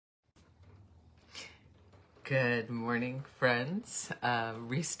Good morning, friends.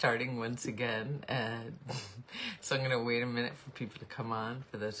 Restarting once again. So I'm going to wait a minute for people to come on,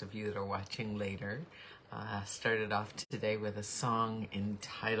 for those of you that are watching later. Started off today with a song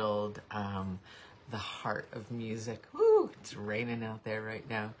entitled The Heart of Music. Woo! It's raining out there right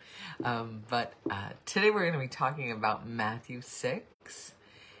now. But today we're going to be talking about Matthew 6.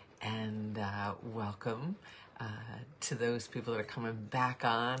 And welcome to those people that are coming back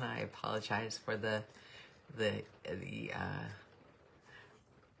on. I apologize for the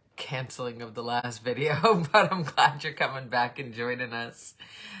canceling of the last video, but I'm glad you're coming back and joining us.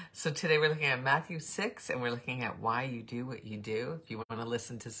 So today we're looking at Matthew 6, and we're looking at why you do what you do. If you want to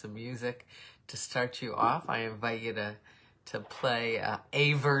listen to some music to start you off, I invite you to play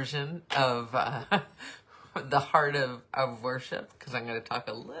a version of the heart of worship, because I'm going to talk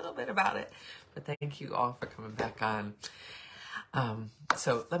a little bit about it. But thank you all for coming back on.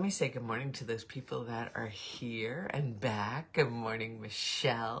 So let me say good morning to those people that are here and back. Good morning,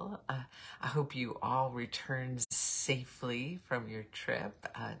 Michelle. I hope you all returned safely from your trip.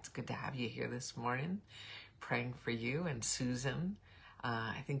 It's good to have you here this morning. Praying for you. And Susan,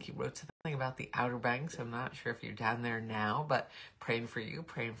 I think you wrote something about the Outer Banks. I'm not sure if you're down there now, but praying for you,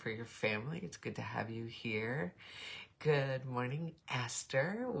 praying for your family. It's good to have you here. Good morning,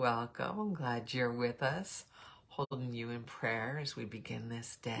 Esther. Welcome. I'm glad you're with us. Holding you in prayer as we begin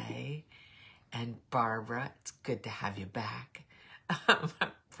this day. And Barbara, it's good to have you back. I'm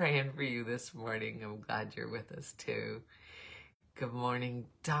praying for you this morning. I'm glad you're with us too. Good morning,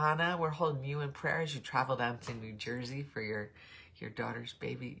 Donna. We're holding you in prayer as you travel down to New Jersey for your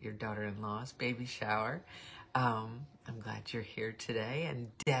daughter-in-law's baby shower. I'm glad you're here today.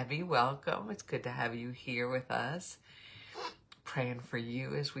 And Debbie, welcome. It's good to have you here with us. Praying for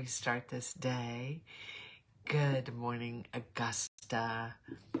you as we start this day. Good morning, Augusta.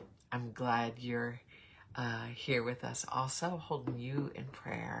 I'm glad you're here with us also, holding you in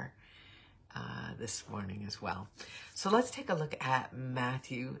prayer this morning as well. So let's take a look at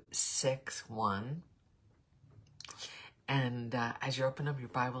Matthew 6:1. And as you open up your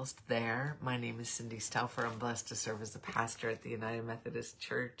Bibles there, my name is Cindy Stauffer. I'm blessed to serve as the pastor at the United Methodist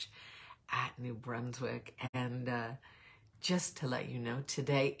Church at New Brunswick. And just to let you know,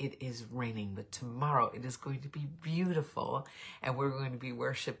 today it is raining, but tomorrow it is going to be beautiful, and we're going to be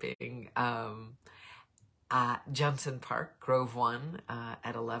worshiping at Johnson Park, Grove 1,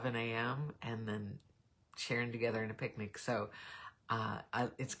 at 11 a.m., and then sharing together in a picnic. So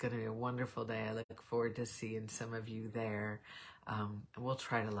it's going to be a wonderful day. I look forward to seeing some of you there. And we'll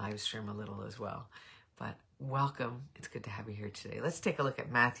try to live stream a little as well. But welcome. It's good to have you here today. Let's take a look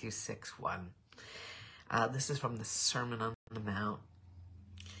at Matthew 6:1. This is from the Sermon on the Mount.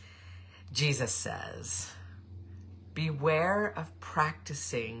 Jesus says, "Beware of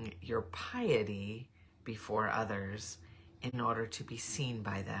practicing your piety before others in order to be seen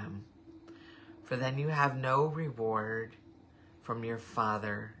by them, for then you have no reward from your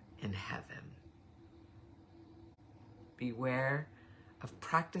Father in heaven." Beware of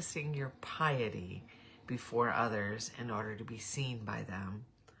practicing your piety before others in order to be seen by them,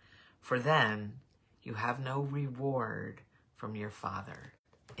 for then you have no reward from your Father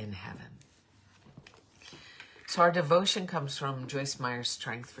in heaven. So our devotion comes from Joyce Meyer's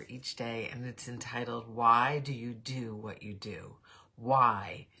Strength for Each Day, and it's entitled, "Why Do You Do What You Do?"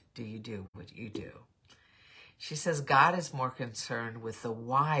 Why do you do what you do? She says God is more concerned with the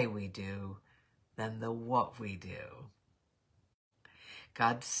why we do than the what we do.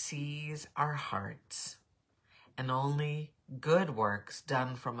 God sees our hearts, and only good works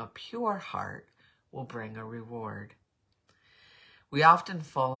done from a pure heart will bring a reward. We often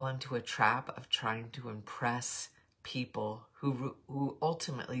fall into a trap of trying to impress people who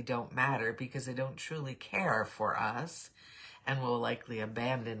ultimately don't matter because they don't truly care for us and will likely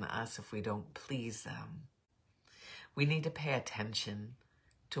abandon us if we don't please them. We need to pay attention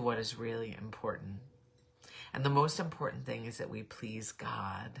to what is really important. And the most important thing is that we please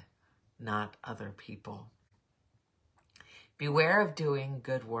God, not other people. Beware of doing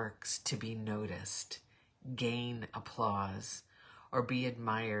good works to be noticed, gain applause, or be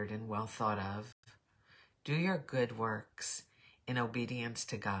admired and well thought of. Do your good works in obedience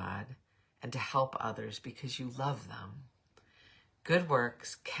to God and to help others because you love them. Good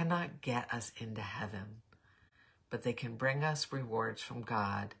works cannot get us into heaven, but they can bring us rewards from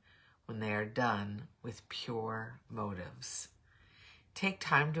God when they are done with pure motives. Take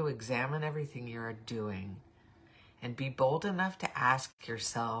time to examine everything you are doing and be bold enough to ask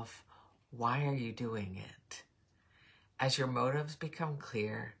yourself, why are you doing it? As your motives become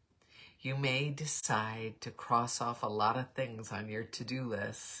clear, you may decide to cross off a lot of things on your to-do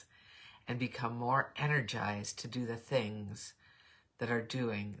list and become more energized to do the things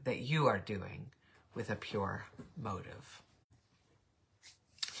that you are doing with a pure motive.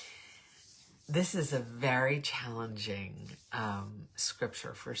 This is a very challenging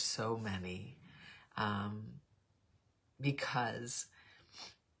scripture for so many, because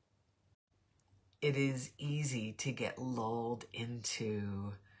it is easy to get lulled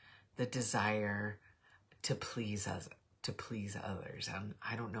into the desire to please us, to please others. And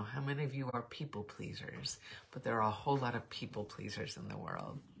I don't know how many of you are people pleasers, but there are a whole lot of people pleasers in the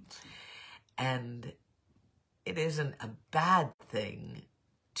world. And it isn't a bad thing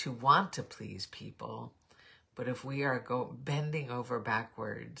to want to please people, but if we are bending over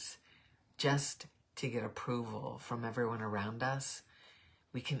backwards just to get approval from everyone around us,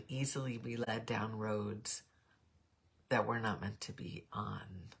 we can easily be led down roads that we're not meant to be on.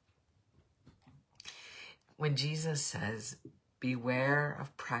 When Jesus says, beware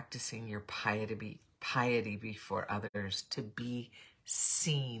of practicing your piety before others to be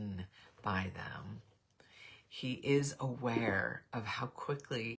seen by them, he is aware of how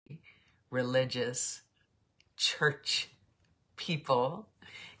quickly religious church people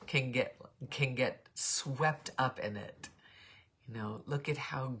can get swept up in it. You know, look at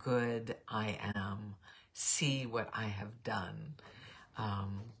how good I am. See what I have done.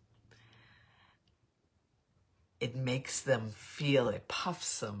 It makes them feel, it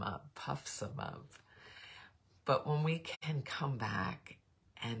puffs them up. But when we can come back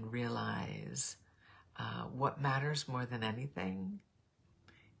and realize what matters more than anything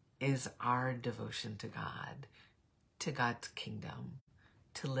is our devotion to God, to God's kingdom,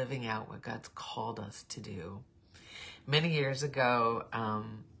 to living out what God's called us to do. Many years ago,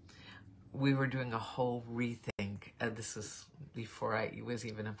 we were doing a whole rethink. This was before I was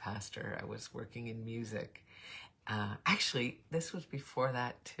even a pastor. I was working in music. Actually, this was before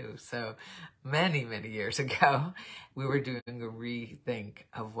that too. So many, many years ago, we were doing a rethink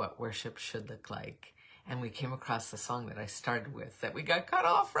of what worship should look like. And we came across the song that I started with that we got cut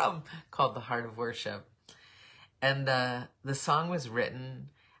off from, called The Heart of Worship. And the song was written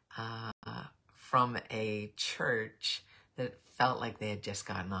from a church that felt like they had just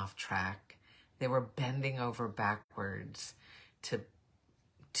gotten off track. They were bending over backwards to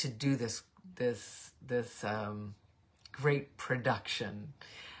do this great production,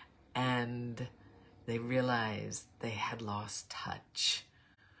 and they realized they had lost touch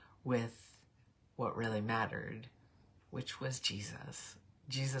with what really mattered, which was Jesus.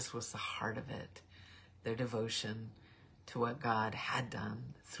 Jesus was the heart of it, their devotion to what God had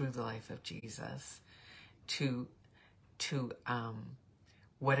done through the life of Jesus, to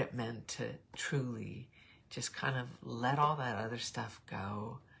what it meant to truly just kind of let all that other stuff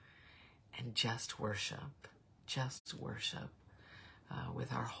go and just worship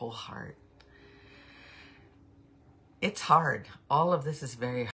with our whole heart. It's hard. All of this is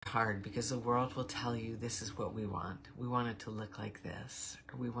very hard because the world will tell you this is what we want. We want it to look like this,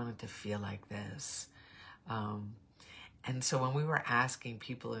 or we want it to feel like this. And so when we were asking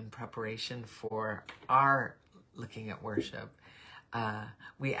people in preparation for our looking at worship,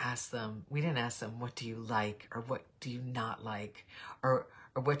 we didn't ask them, what do you like, or what do you not like, or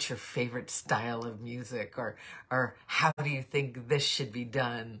what's your favorite style of music, or how do you think this should be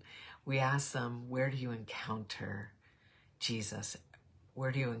done? We asked them, where do you encounter Jesus?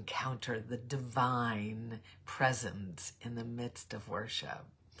 Where do you encounter the divine presence in the midst of worship?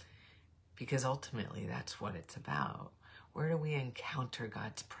 Because ultimately that's what it's about. Where do we encounter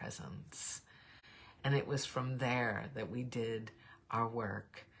God's presence? And it was from there that we did our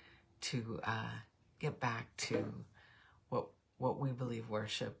work to get back to what we believe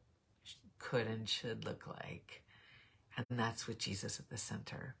worship could and should look like. And that's with Jesus at the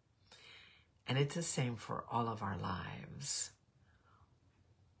center. And it's the same for all of our lives.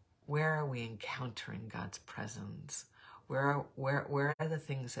 Where are we encountering God's presence? Where are the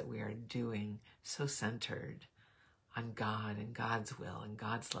things that we are doing so centered on God and God's will and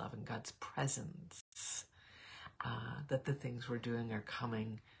God's love and God's presence, that the things we're doing are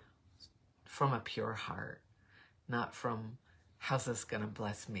coming from a pure heart, not from how's this going to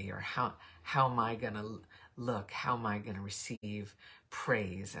bless me, or how am I going to look, how am I going to receive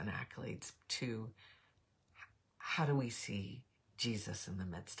praise and accolades, to how do we see Jesus in the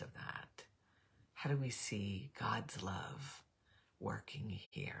midst of that? How do we see God's love working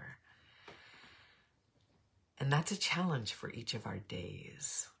here? And that's a challenge for each of our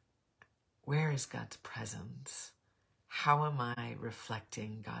days. Where is God's presence? How am I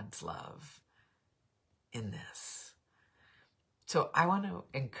reflecting God's love in this? So I want to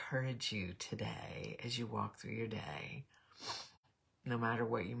encourage you today as you walk through your day no matter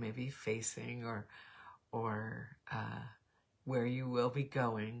what you may be facing or where you will be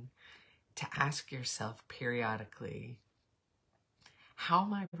going, to ask yourself periodically, how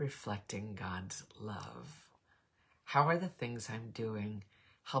am I reflecting God's love? How are the things I'm doing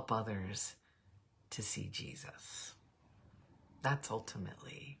help others to see Jesus? That's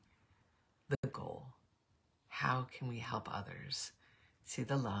ultimately the goal. How can we help others see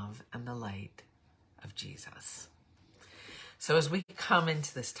the love and the light of Jesus? So as we come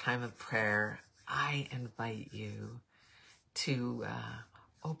into this time of prayer, I invite you to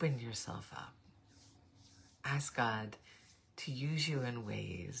open yourself up. Ask God to use you in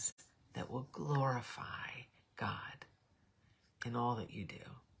ways that will glorify God in all that you do.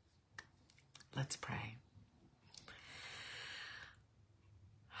 Let's pray.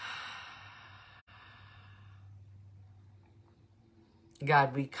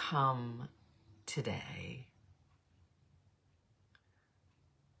 God, we come today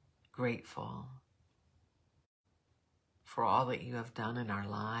grateful for all that you have done in our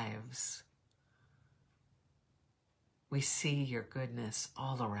lives. We see your goodness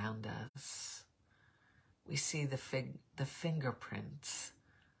all around us. We see the fingerprints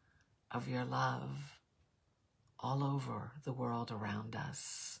of your love all over the world around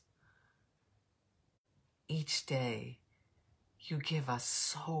us. Each day, you give us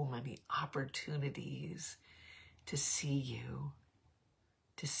so many opportunities to see you,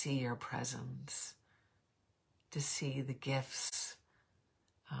 to see your presence, to see the gifts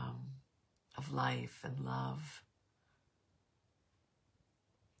of life and love.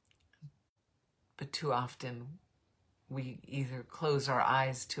 But too often, we either close our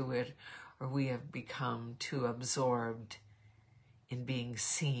eyes to it or we have become too absorbed in being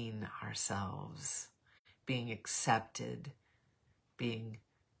seen ourselves, being accepted, being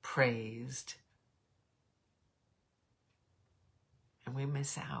praised. And we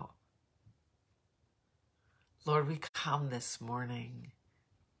miss out. Lord, we come this morning.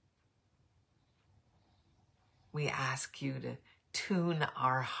 We ask you to tune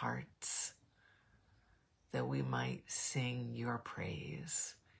our hearts that we might sing your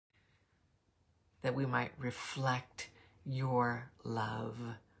praise, that we might reflect your love,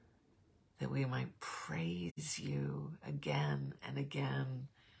 that we might praise you again and again,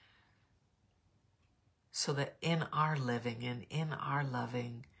 so that in our living and in our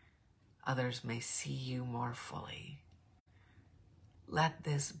loving, others may see you more fully. Let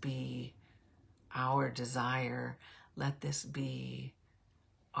this be our desire. Let this be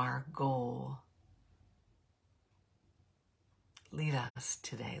our goal. Lead us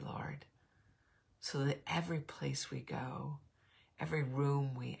today, Lord, so that every place we go, every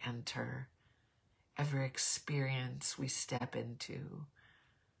room we enter, every experience we step into,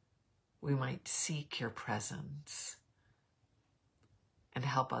 we might seek your presence and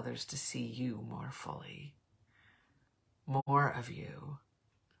help others to see you more fully. More of you,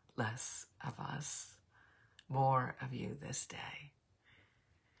 less of us. More of you this day.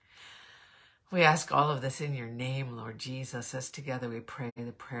 We ask all of this in your name, Lord Jesus, as together we pray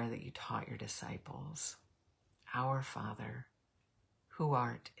the prayer that you taught your disciples. Our Father, who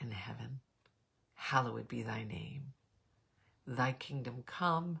art in heaven, hallowed be thy name. Thy kingdom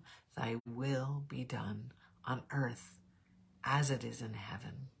come, thy will be done on earth as it is in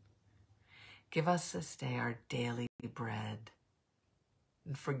heaven. Give us this day our daily bread,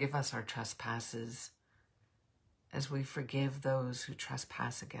 and forgive us our trespasses as we forgive those who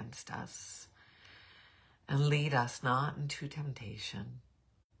trespass against us. And lead us not into temptation,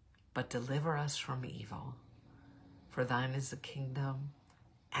 but deliver us from evil. For thine is the kingdom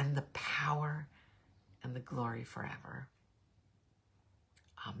and the power and the glory forever.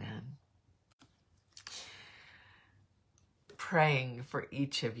 Amen. Praying for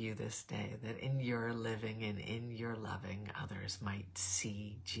each of you this day that in your living and in your loving, others might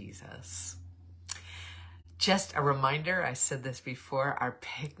see Jesus. Just a reminder, I said this before, our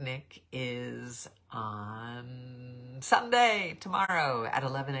picnic is on Sunday, tomorrow at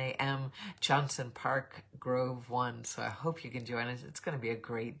 11 a.m., Johnson Park, Grove 1. So I hope you can join us. It's going to be a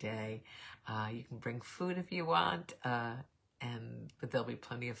great day. You can bring food if you want, but there'll be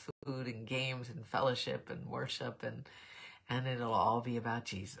plenty of food and games and fellowship and worship, and it'll all be about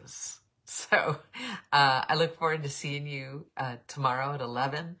Jesus. So I look forward to seeing you tomorrow at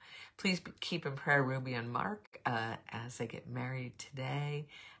 11. Please keep in prayer Ruby and Mark as they get married today,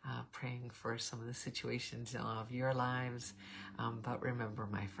 praying for some of the situations of your lives. But remember,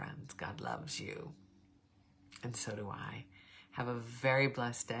 my friends, God loves you, and so do I. Have a very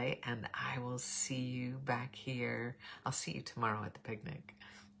blessed day, and I will see you back here. I'll see you tomorrow at the picnic.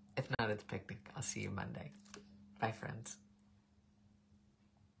 If not at the picnic, I'll see you Monday. Bye, friends.